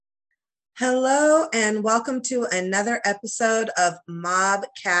Hello, and welcome to another episode of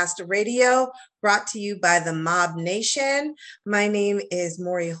Mobcast Radio, brought to you by the Mob Nation. My name is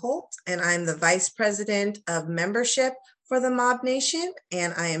Maury Holt, and I'm the Vice President of Membership for the Mob Nation,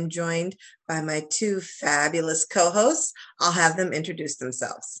 and I am joined by my two fabulous co-hosts. I'll have them introduce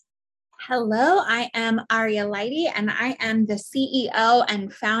themselves. Hello, I am Aria Lighty, and I am the CEO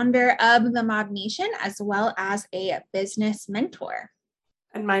and founder of the Mob Nation, as well as a business mentor.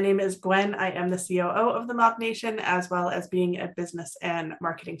 And my name is Gwen. I am the COO of the Mob Nation, as well as being a business and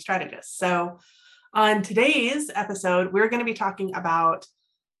marketing strategist. So on today's episode, we're going to be talking about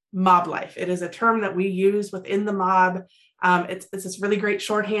mob life. It is a term that we use within the mob. It's this really great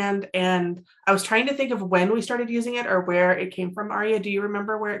shorthand. And I was trying to think of when we started using it or where it came from. Aria, do you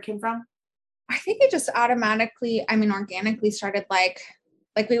remember where it came from? I think it just organically started like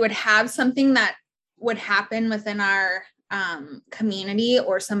we would have something that would happen within our community,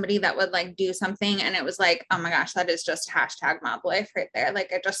 or somebody that would like do something, and it was like, oh my gosh, that is just hashtag mob life right there.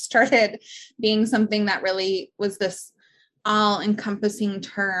 Like it just started being something that really was this all-encompassing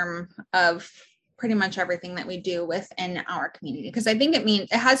term of pretty much everything that we do within our community, because I think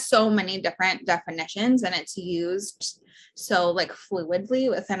it has so many different definitions and it's used so like fluidly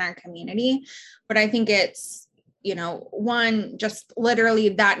within our community. But I think it's, one, just literally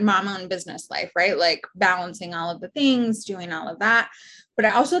that mom-owned business life, right? Like balancing all of the things, doing all of that. But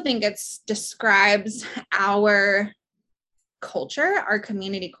I also think it describes our culture, our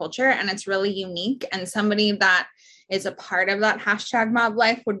community culture, and it's really unique. And somebody that is a part of that hashtag mob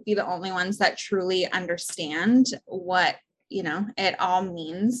life would be the only ones that truly understand what, it all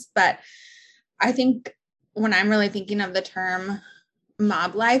means. But I think when I'm really thinking of the term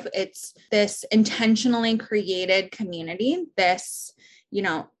mob life, it's this intentionally created community. This,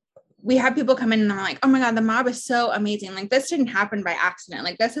 we have people come in and they're like, oh my God, the mob is so amazing. Like this didn't happen by accident.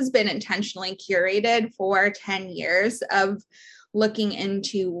 Like this has been intentionally curated for 10 years of looking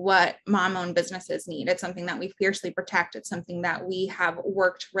into what mom-owned businesses need. It's something that we fiercely protect. It's something that we have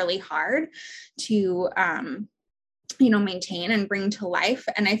worked really hard to, maintain and bring to life.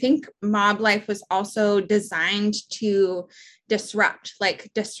 And I think mob life was also designed to disrupt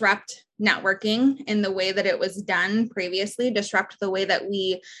networking in the way that it was done previously, disrupt the way that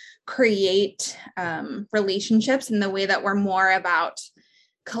we create relationships in the way that we're more about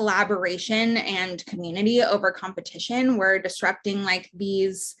collaboration and community over competition. We're disrupting like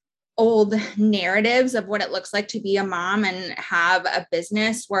these old narratives of what it looks like to be a mom and have a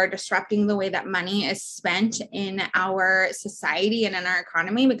business. We're disrupting the way that money is spent in our society and in our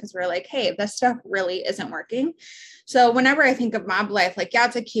economy, because we're like, hey, this stuff really isn't working. So whenever I think of mob life, like, yeah,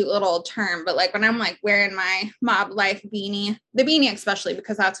 it's a cute little term, but like when I'm like wearing my mob life beanie, the beanie especially,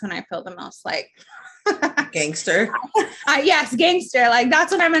 because that's when I feel the most like gangster. Yes, gangster. Like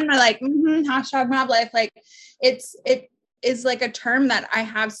that's when I'm in my like hashtag mob life. Like it is like a term that I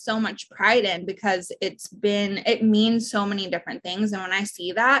have so much pride in, because it means so many different things. And when I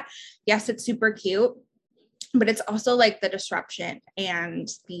see that, yes, it's super cute, but it's also like the disruption and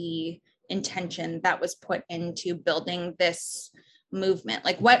the intention that was put into building this movement.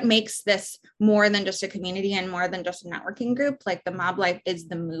 Like what makes this more than just a community and more than just a networking group? Like the mob life is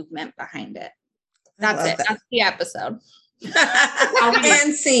the movement behind it. That's it. That's the episode.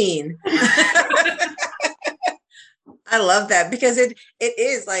 And scene. I love that, because it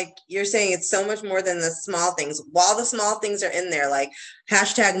is like you're saying, it's so much more than the small things. While the small things are in there, like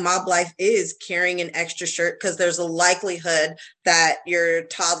hashtag mob life is carrying an extra shirt, because there's a likelihood that your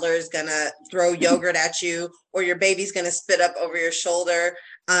toddler is going to throw yogurt at you, or your baby's going to spit up over your shoulder,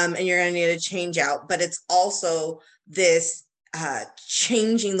 and you're going to need a change out. But it's also this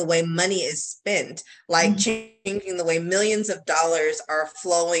changing the way money is spent, like changing the way millions of dollars are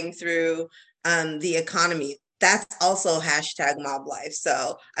flowing through the economy. That's also hashtag mob life.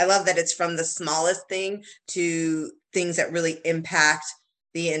 So I love that it's from the smallest thing to things that really impact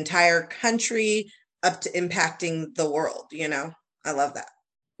the entire country up to impacting the world. I love that.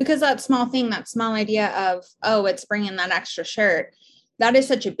 Because that small thing, that small idea of, oh, it's bringing that extra shirt, that is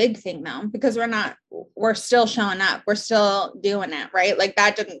such a big thing though, because we're still showing up. We're still doing it, right? Like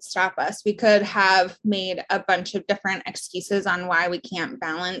that didn't stop us. We could have made a bunch of different excuses on why we can't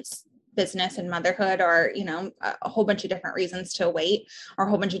balance business and motherhood, or, a whole bunch of different reasons to wait, or a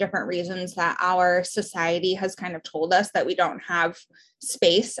whole bunch of different reasons that our society has kind of told us that we don't have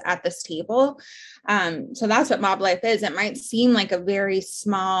space at this table. So that's what mob life is. It might seem like a very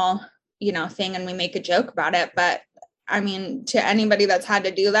small, thing, and we make a joke about it, but I mean, to anybody that's had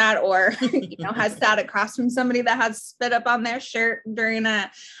to do that, or, has sat across from somebody that has spit up on their shirt during a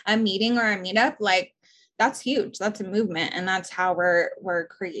meeting or a meetup, like that's huge. That's a movement. And that's how we're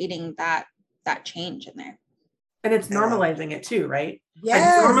creating that change in there. And it's normalizing it too, right?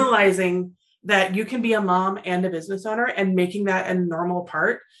 Yes. Like normalizing that you can be a mom and a business owner and making that a normal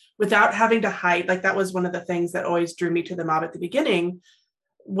part without having to hide. Like that was one of the things that always drew me to the mob at the beginning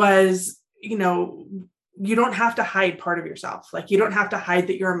was, you know, you don't have to hide part of yourself. Like you don't have to hide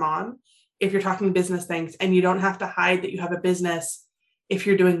that you're a mom if you're talking business things, and you don't have to hide that you have a business if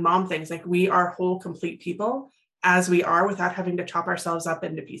you're doing mom things. Like we are whole, complete people as we are without having to chop ourselves up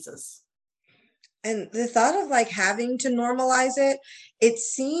into pieces. And the thought of like having to normalize it, it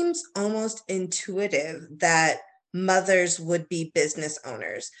seems almost intuitive that mothers would be business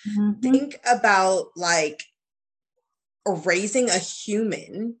owners. Mm-hmm. Think about like raising a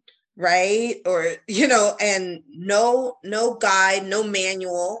human, right? Or, you know, and no guide, no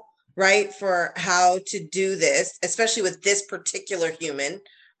manual, right? For how to do this, especially with this particular human,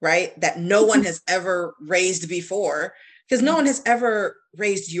 right? That no one has ever raised before, because no one has ever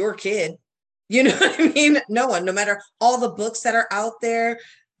raised your kid. You know what I mean? No one, no matter all the books that are out there,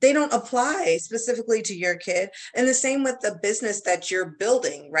 they don't apply specifically to your kid. And the same with the business that you're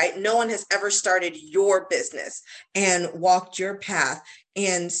building, right? No one has ever started your business and walked your path.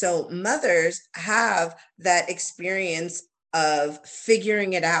 And so mothers have that experience of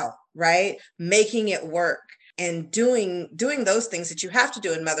figuring it out, right? Making it work. And doing those things that you have to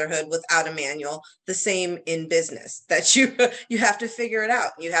do in motherhood without a manual, the same in business, that you have to figure it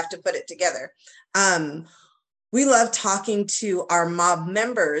out. You have to put it together. We love talking to our mob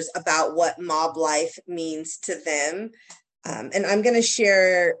members about what mob life means to them. And I'm going to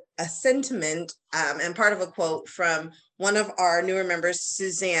share a sentiment and part of a quote from one of our newer members,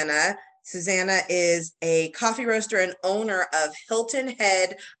 Susanna. Susanna is a coffee roaster and owner of Hilton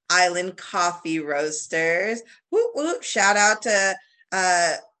Head Island Coffee Roasters. Whoop, whoop. Shout out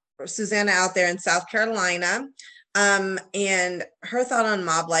to Susanna out there in South Carolina. And her thought on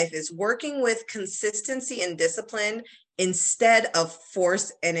mob life is working with consistency and discipline instead of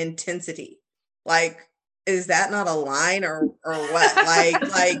force and intensity. Like, is that not a line or what?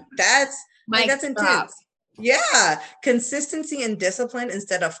 like that's intense. Yeah. Consistency and discipline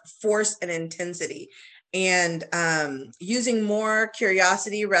instead of force and intensity. And using more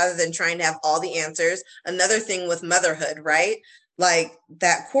curiosity rather than trying to have all the answers. Another thing with motherhood, right? Like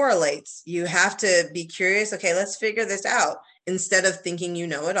that correlates. You have to be curious. Okay, let's figure this out instead of thinking you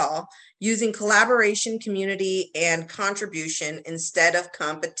know it all. Using collaboration, community, and contribution instead of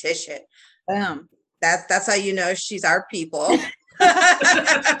competition. That's how you know she's our people.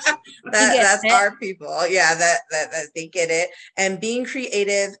 That's our people. Yeah, that they get it. And being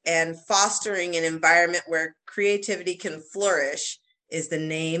creative and fostering an environment where creativity can flourish is the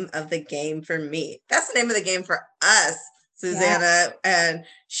name of the game for me. That's the name of the game for us, Susanna. Yeah. And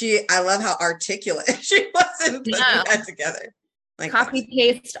I love how articulate she was in putting that together. Like copy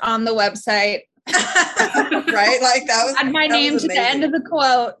paste on the website. Right? Like that was add my name to the end of the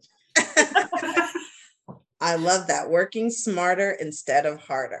quote. I love that. Working smarter instead of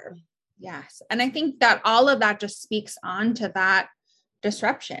harder. Yes. And I think that all of that just speaks on to that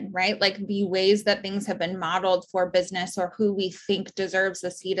disruption, right? Like the ways that things have been modeled for business, or who we think deserves a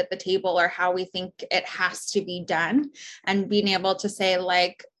seat at the table, or how we think it has to be done. And being able to say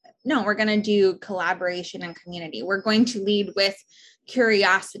like, no, we're going to do collaboration and community. We're going to lead with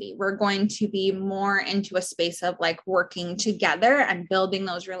curiosity. We're going to be more into a space of like working together and building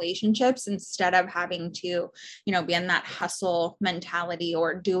those relationships instead of having to, you know, be in that hustle mentality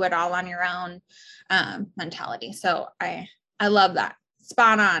or do it all on your own mentality. So I love that.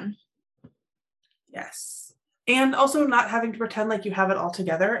 Spot on. Yes. And also not having to pretend like you have it all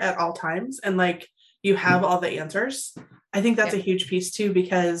together at all times and like you have all the answers. I think that's a huge piece too,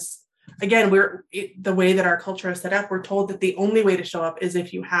 because again, the way that our culture is set up, we're told that the only way to show up is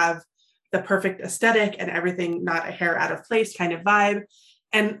if you have the perfect aesthetic and everything, not a hair out of place kind of vibe.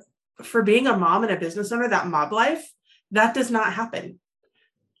 And for being a mom and a business owner, that mob life, that does not happen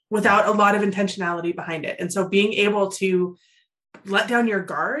without a lot of intentionality behind it. And so being able to let down your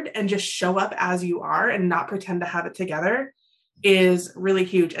guard and just show up as you are and not pretend to have it together is really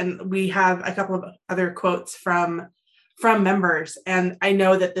huge. And we have a couple of other quotes from members. And I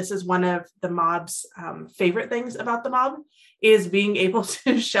know that this is one of the mob's favorite things about the mob is being able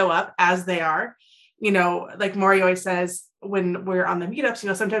to show up as they are. You know, like Maury always says, when we're on the meetups, you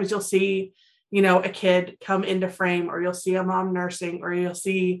know, sometimes you'll see, you know, a kid come into frame, or you'll see a mom nursing, or you'll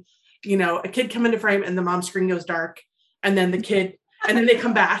see, you know, a kid come into frame and the mom's screen goes dark, and then they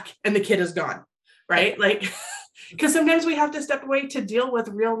come back and the kid is gone, right? Like, because sometimes we have to step away to deal with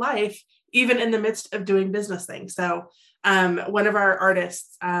real life, even in the midst of doing business things. So one of our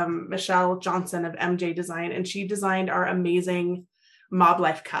artists, Michelle Johnson of MJ Design, and she designed our amazing Mob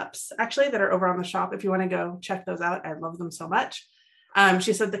Life cups, actually, that are over on the shop. If you want to go check those out, I love them so much.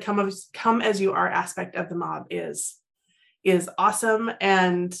 She said the come as you are aspect of the mob is awesome.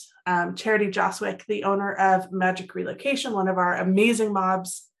 And Charity Joswick, the owner of Magic Relocation, one of our amazing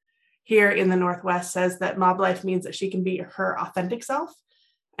mobs here in the Northwest, says that mob life means that she can be her authentic self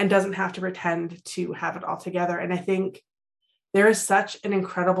and doesn't have to pretend to have it all together. And I think there is such an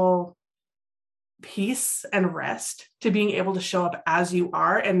incredible peace and rest to being able to show up as you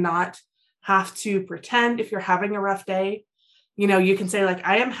are and not have to pretend. If you're having a rough day, you know, you can say like,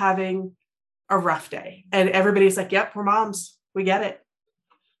 I am having a rough day, and everybody's like, yep, we're moms. We get it.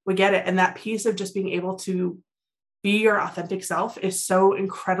 And that piece of just being able to be your authentic self is so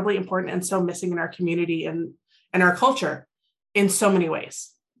incredibly important and so missing in our community and our culture in so many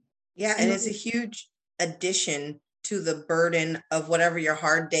ways. Yeah. And it's a huge addition to the burden of whatever your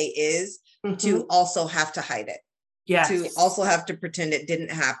hard day is, to also have to hide it. Yes. To also have to pretend it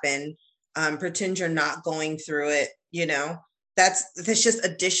didn't happen, pretend you're not going through it, you know, that's just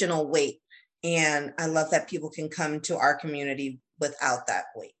additional weight. And I love that people can come to our community without that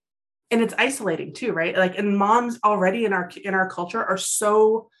weight. And it's isolating too, right? Like, and moms already in our culture are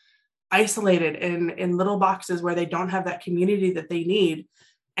so isolated in little boxes where they don't have that community that they need.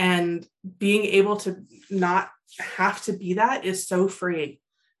 And being able to not have to be that is so freeing.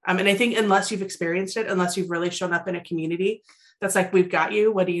 And I think unless you've experienced it, unless you've really shown up in a community that's like, we've got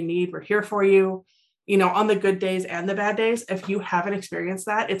you, what do you need? We're here for you. You know, on the good days and the bad days, if you haven't experienced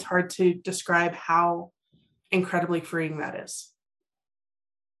that, it's hard to describe how incredibly freeing that is.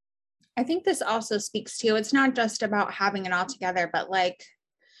 I think this also speaks to, it's not just about having it all together, but like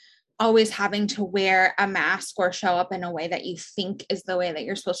always having to wear a mask or show up in a way that you think is the way that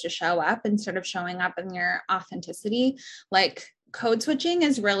you're supposed to show up instead of showing up in your authenticity. Like code switching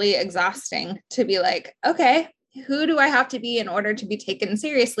is really exhausting to be like, okay, who do I have to be in order to be taken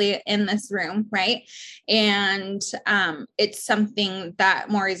seriously in this room? Right. And it's something that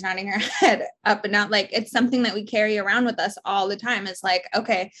Maury's nodding her head up and down. Like it's something that we carry around with us all the time. It's like,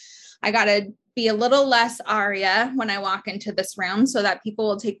 okay, I got to be a little less Aria when I walk into this room so that people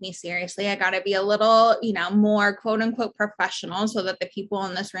will take me seriously. I got to be a little, you know, more quote unquote professional so that the people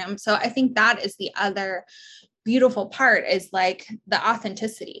in this room. So I think that is the other beautiful part, is like the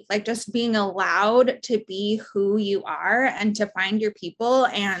authenticity, like just being allowed to be who you are and to find your people.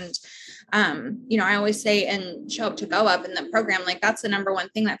 And, you know, I always say in Show Up to Go Up in the program, like that's the number one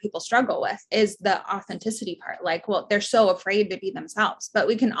thing that people struggle with is the authenticity part. Like, well, they're so afraid to be themselves, but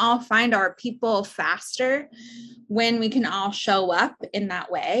we can all find our people faster when we can all show up in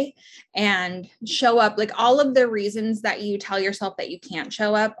that way and show up. Like all of the reasons that you tell yourself that you can't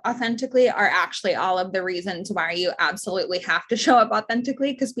show up authentically are actually all of the reasons why you absolutely have to show up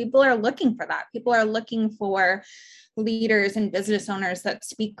authentically, because people are looking for that. People are looking for leaders and business owners that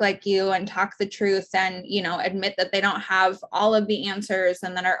speak like you and talk the truth and, you know, admit that they don't have all of the answers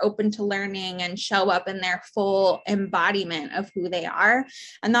and that are open to learning and show up in their full embodiment of who they are.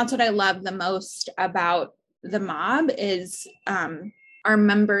 And that's what I love the most about the mob is our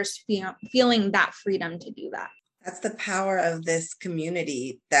members feeling that freedom to do that. That's the power of this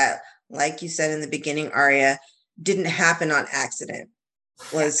community that, like you said in the beginning, Aria, didn't happen on accident,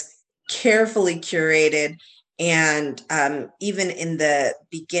 was carefully curated. And even in the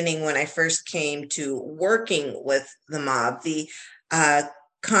beginning, when I first came to working with the mob, the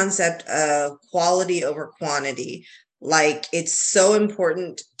concept of quality over quantity, like it's so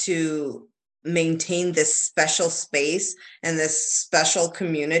important to maintain this special space and this special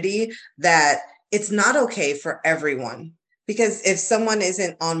community that it's not okay for everyone. Because if someone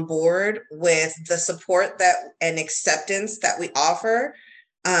isn't on board with the support that and acceptance that we offer,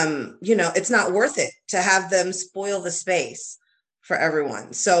 you know, it's not worth it to have them spoil the space for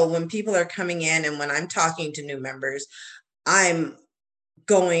everyone. So when people are coming in and when I'm talking to new members, I'm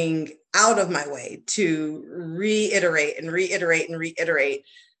going out of my way to reiterate,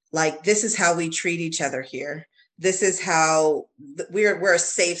 like, this is how we treat each other here. This is how we're a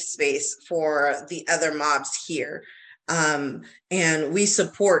safe space for the other mobs here. And we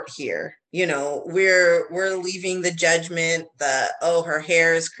support here. You know, we're leaving the judgment, oh, her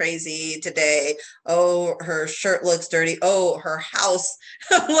hair is crazy today. Oh, her shirt looks dirty. Oh, her house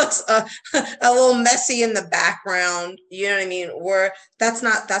looks a little messy in the background. You know what I mean? That's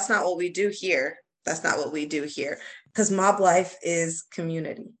not what we do here. That's not what we do here. Because mob life is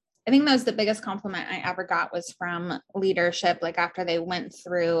community. I think that was the biggest compliment I ever got was from leadership. Like after they went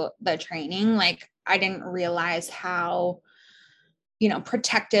through the training, like I didn't realize how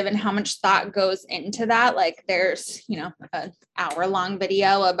protective and how much thought goes into that. Like there's, an hour-long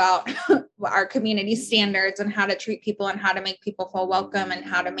video about our community standards and how to treat people and how to make people feel welcome and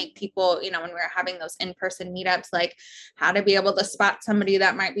how to make people, when we're having those in-person meetups, like how to be able to spot somebody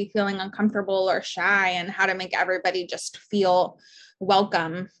that might be feeling uncomfortable or shy and how to make everybody just feel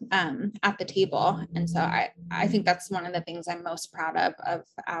welcome at the table. And so I think that's one of the things I'm most proud of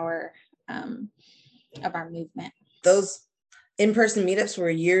our movement. Those in-person meetups were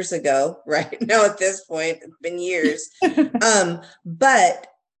years ago, right? Now at this point, it's been years. But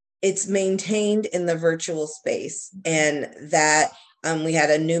it's maintained in the virtual space. And that we had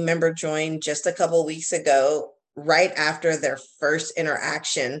a new member join just a couple of weeks ago, right after their first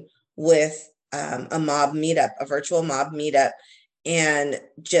interaction with a mob meetup, a virtual mob meetup, and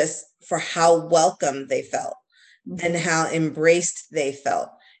just for how welcome they felt and how embraced they felt.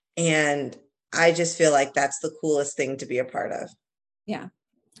 And I just feel like that's the coolest thing to be a part of. Yeah.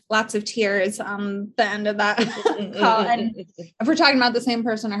 Lots of tears on the end of that call. And if we're talking about the same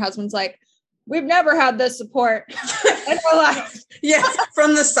person, her husband's like, we've never had this support in our life. Yeah,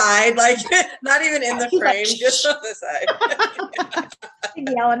 from the side, like not even in the frame, just from the side.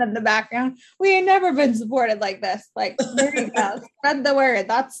 Yelling in the background. We ain't never been supported like this. Like, there you go. Spread the word.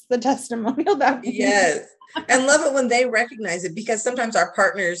 That's the testimonial that we Yes. And love it when they recognize it, because sometimes our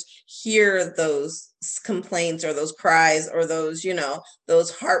partners hear those complaints or those cries or those,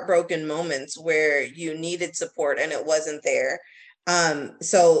 those heartbroken moments where you needed support and it wasn't there.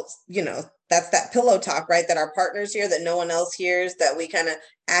 So, that's that pillow talk, right? That our partners hear, that no one else hears, that we kind of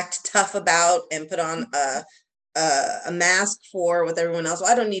act tough about and put on a mask for with everyone else.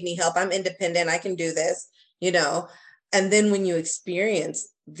 Well, I don't need any help. I'm independent. I can do this, And then when you experience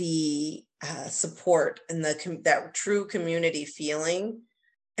the support and that true community feeling,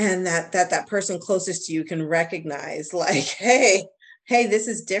 and that person closest to you can recognize, like, hey, this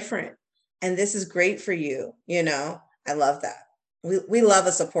is different, and this is great for you. I love that. We love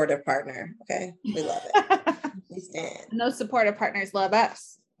a supportive partner. Okay, we love it. We stand. And those supportive partners love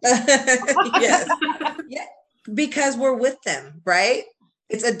us. Yes, yeah, because we're with them, right?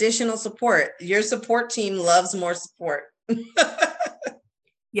 It's additional support. Your support team loves more support.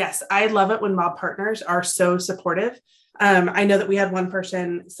 Yes, I love it when mob partners are so supportive. I know that we had one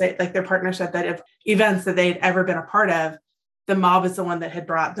person say, like, their partner said that if events that they'd ever been a part of, the mob is the one that had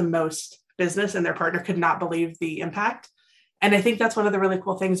brought the most business, and their partner could not believe the impact. And I think that's one of the really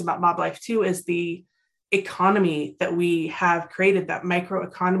cool things about Mob Life too, is the economy that we have created, that micro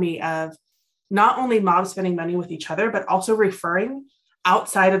economy of not only mobs spending money with each other, but also referring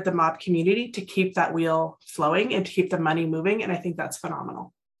outside of the mob community to keep that wheel flowing and to keep the money moving. And I think that's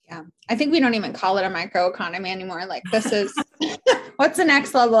phenomenal. Yeah. I think we don't even call it a micro economy anymore. Like, this is what's the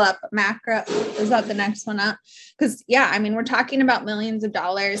next level up? Macro. Is that the next one up? Because we're talking about millions of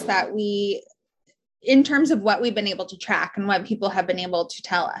dollars that in terms of what we've been able to track and what people have been able to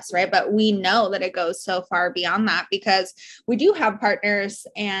tell us, right? But we know that it goes so far beyond that, because we do have partners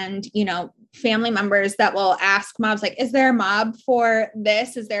and, family members that will ask mobs, like, is there a mob for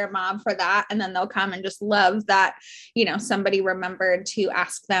this? Is there a mob for that? And then they'll come and just love that, somebody remembered to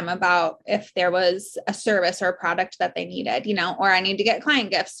ask them about if there was a service or a product that they needed, or I need to get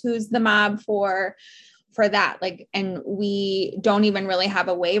client gifts. Who's the mob for that? Like, and we don't even really have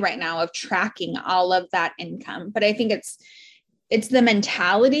a way right now of tracking all of that income. But I think it's the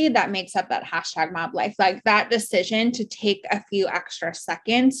mentality that makes up that hashtag mob life, like that decision to take a few extra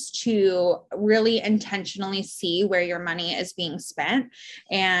seconds to really intentionally see where your money is being spent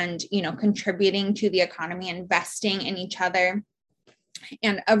and, contributing to the economy, investing in each other.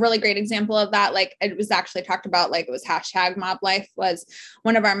 And a really great example of that, like it was actually talked about, like it was hashtag mob life, was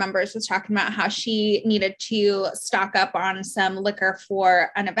one of our members was talking about how she needed to stock up on some liquor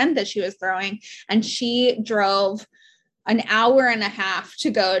for an event that she was throwing. And she drove an hour and a half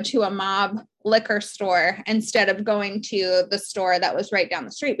to go to a mob liquor store instead of going to the store that was right down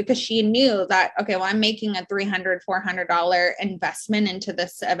the street, because she knew that, okay, well, I'm making a $300, $400 investment into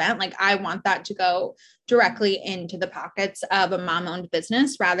this event. Like, I want that to go directly into the pockets of a mom-owned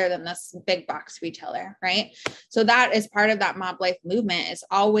business rather than this big box retailer, right? So that is part of that mob life movement, is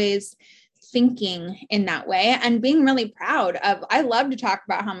always thinking in that way and being really proud of. I love to talk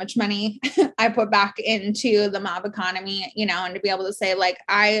about how much money I put back into the mob economy, and to be able to say, like,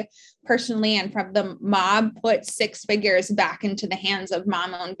 I personally and from the mob put 6 figures back into the hands of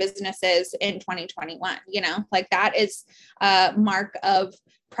mom-owned businesses in 2021. Like, that is a mark of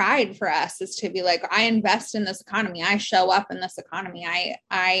pride for us, is to be like, I invest in this economy. I show up in this economy.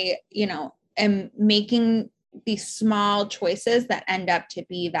 I am making these small choices that end up to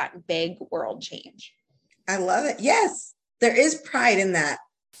be that big world change. I love it. Yes. there is pride in that.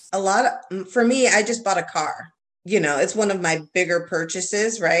 For me, I just bought a car. It's one of my bigger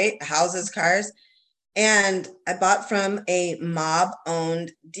purchases, right? Houses, cars. And I bought from a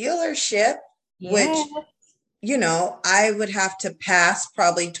mob-owned dealership, which, I would have to pass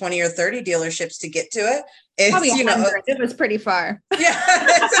probably 20 or 30 dealerships to get to it. Probably 100. It was pretty far. Yeah,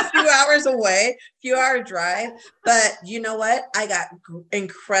 it's a few hours away, few hour drive. But you know what? I got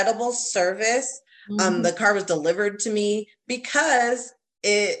incredible service. The car was delivered to me because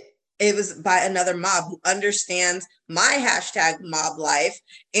it was by another mob who understands my hashtag mob life,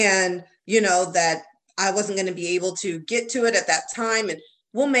 and that I wasn't going to be able to get to it at that time, and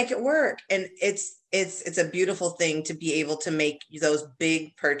we'll make it work. And it's a beautiful thing to be able to make those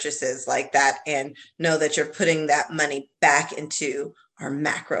big purchases like that and know that you're putting that money back into our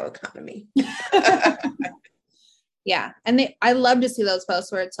macro economy. Yeah. And I love to see those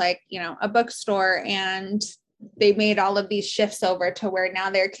posts where it's like, a bookstore, and they made all of these shifts over to where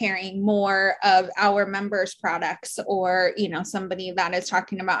now they're carrying more of our members' products, or, somebody that is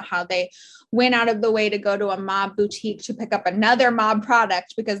talking about how they went out of the way to go to a mob boutique to pick up another mob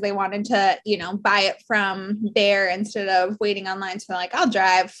product because they wanted to, buy it from there instead of waiting online. So like, I'll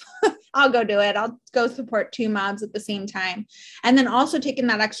drive, I'll go do it. I'll go support two mobs at the same time. And then also taking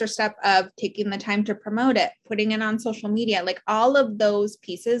that extra step of taking the time to promote it, putting it on social media, like all of those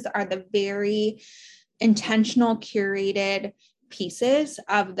pieces are the very intentional, curated pieces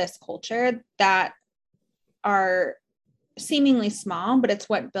of this culture that are seemingly small, but it's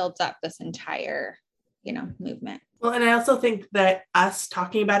what builds up this entire, movement. Well, and I also think that us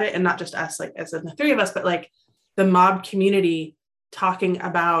talking about it, and not just us, like as in the three of us, but like the mob community talking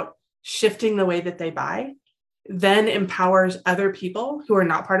about shifting the way that they buy, then empowers other people who are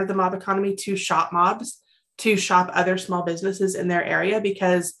not part of the mob economy to shop mobs, to shop other small businesses in their area,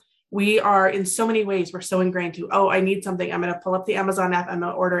 because we are in so many ways, we're so ingrained to, I need something. I'm going to pull up the Amazon app, I'm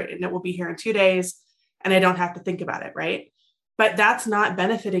going to order it, and it will be here in 2 days. And I don't have to think about it. Right. But that's not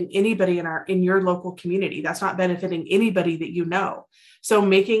benefiting anybody in your local community. That's not benefiting anybody that So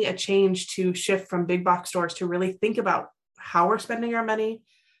making a change to shift from big box stores to really think about how we're spending our money,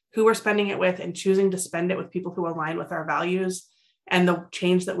 who we're spending it with, and choosing to spend it with people who align with our values and the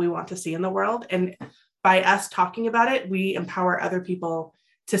change that we want to see in the world. And by us talking about it, we empower other people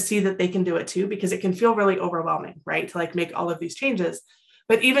to see that they can do it too, because it can feel really overwhelming, right? To like make all of these changes.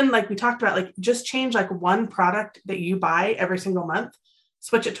 But even like we talked about, like just change like one product that you buy every single month,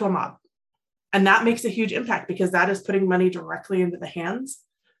 switch it to a mob. And that makes a huge impact, because that is putting money directly into the hands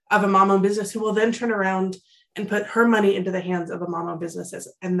of a mom-owned business who will then turn around and put her money into the hands of a mom-owned businesses.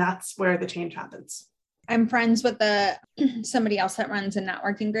 And that's where the change happens. I'm friends with somebody else that runs a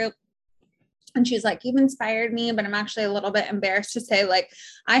networking group. And she's like, you've inspired me, but I'm actually a little bit embarrassed to say, like,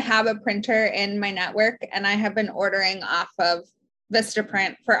 I have a printer in my network and I have been ordering off of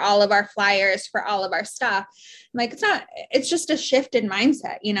Vistaprint for all of our flyers, for all of our stuff. I'm like, it's just a shift in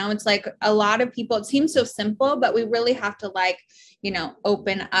mindset. It's like a lot of people, it seems so simple, but we really have to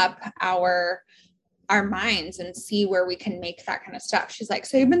open up our minds and see where we can make that kind of stuff. She's like,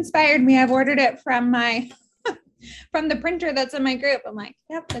 so you've inspired me. I've ordered it from from the printer that's in my group. I'm like,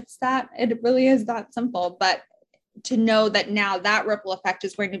 yep, it's that. It really is that simple. But to know that now that ripple effect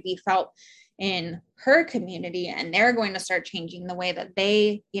is going to be felt in her community, and they're going to start changing the way that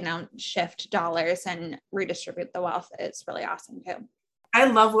they, shift dollars and redistribute the wealth, is really awesome too. I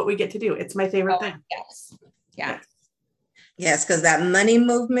love what we get to do. It's my favorite thing. Yes. Yeah. Yes, because that money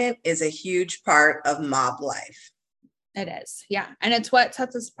movement is a huge part of mob life. It is. Yeah. And it's what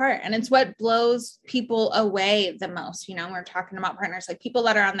sets us apart, and it's what blows people away the most. We're talking about partners, like people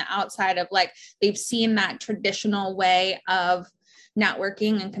that are on the outside of, like, they've seen that traditional way of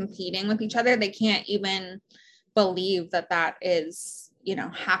networking and competing with each other. They can't even believe that is,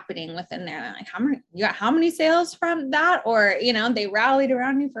 happening within there. Like, you got how many sales from that? Or, they rallied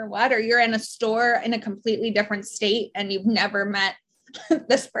around you for what? Or you're in a store in a completely different state and you've never met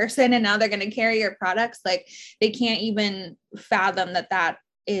this person, and now they're going to carry your products. Like, they can't even fathom that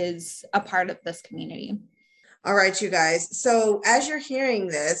is a part of this community. All right, you guys. So as you're hearing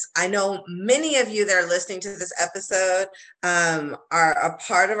this, I know many of you that are listening to this episode are a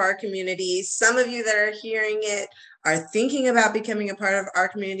part of our community. Some of you that are hearing it are thinking about becoming a part of our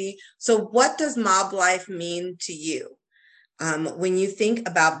community. So what does mob life mean to you? When you think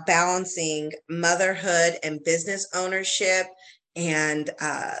about balancing motherhood and business ownership, and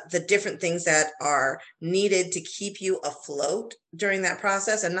the different things that are needed to keep you afloat during that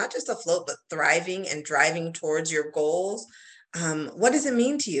process, and not just afloat, but thriving and driving towards your goals. What does it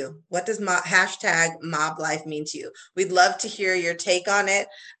mean to you? What does hashtag mob life mean to you? We'd love to hear your take on it.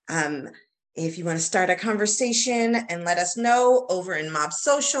 If you want to start a conversation and let us know over in Mob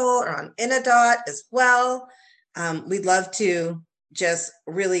Social or on Inadot as well, we'd love to just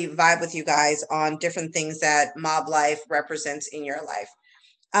really vibe with you guys on different things that mob life represents in your life.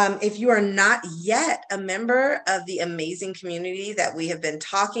 If you are not yet a member of the amazing community that we have been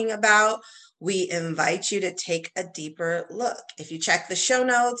talking about, we invite you to take a deeper look. If you check the show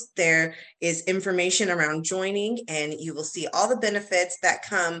notes, there is information around joining, and you will see all the benefits that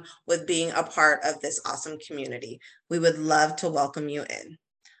come with being a part of this awesome community. We would love to welcome you in.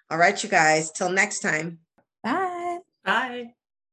 All right, you guys, till next time. Bye. Bye.